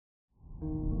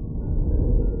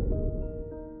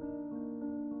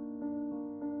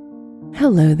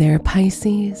Hello there,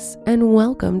 Pisces, and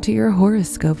welcome to your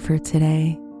horoscope for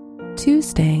today,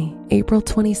 Tuesday, April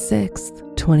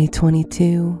 26th,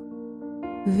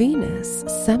 2022. Venus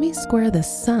semi-square the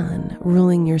Sun,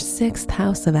 ruling your 6th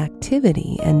house of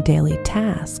activity and daily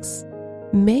tasks,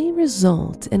 may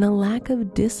result in a lack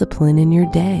of discipline in your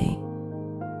day.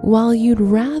 While you'd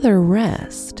rather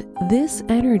rest, this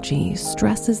energy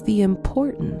stresses the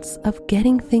importance of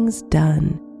getting things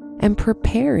done and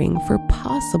preparing for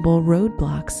possible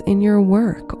roadblocks in your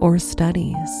work or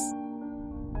studies.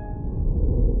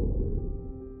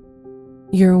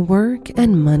 Your work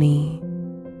and money.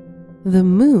 The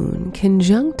moon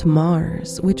conjunct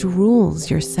Mars, which rules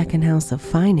your 2nd house of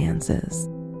finances,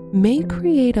 may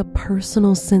create a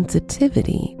personal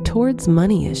sensitivity towards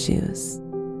money issues.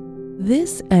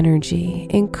 This energy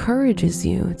encourages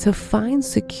you to find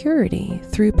security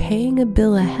through paying a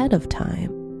bill ahead of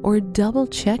time or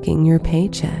double-checking your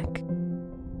paycheck.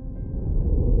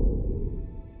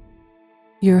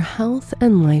 Your health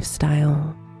and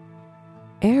lifestyle.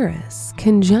 Eris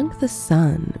conjunct the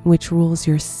Sun, which rules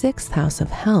your 6th house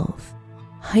of health,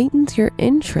 heightens your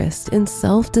interest in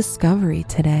self-discovery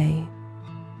today.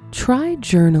 Try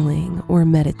journaling or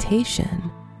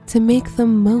meditation to make the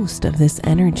most of this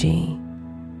energy.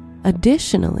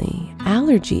 Additionally,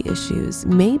 allergy issues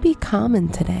may be common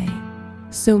today,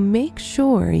 so make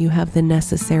sure you have the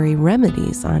necessary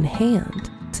remedies on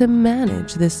hand to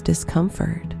manage this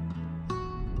discomfort.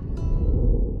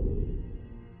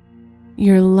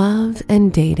 Your love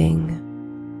and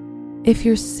dating. If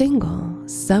you're single,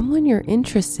 someone you're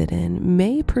interested in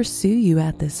may pursue you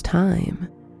at this time.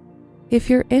 If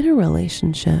you're in a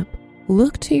relationship,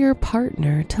 look to your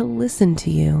partner to listen to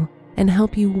you and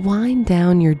help you wind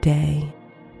down your day.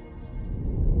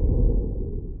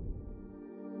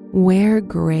 Wear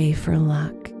gray for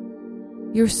luck.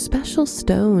 Your special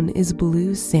stone is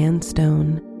blue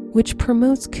sandstone, which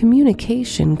promotes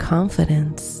communication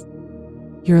confidence.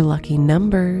 Your lucky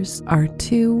numbers are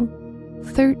 2,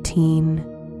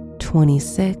 13,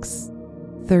 26,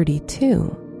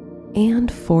 32,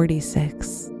 and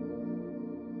 46.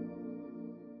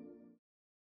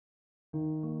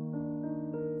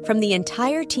 From the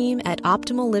entire team at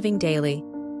Optimal Living Daily,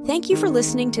 thank you for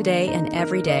listening today and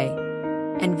every day.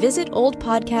 And visit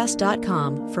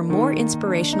oldpodcast.com for more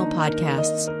inspirational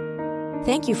podcasts.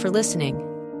 Thank you for listening.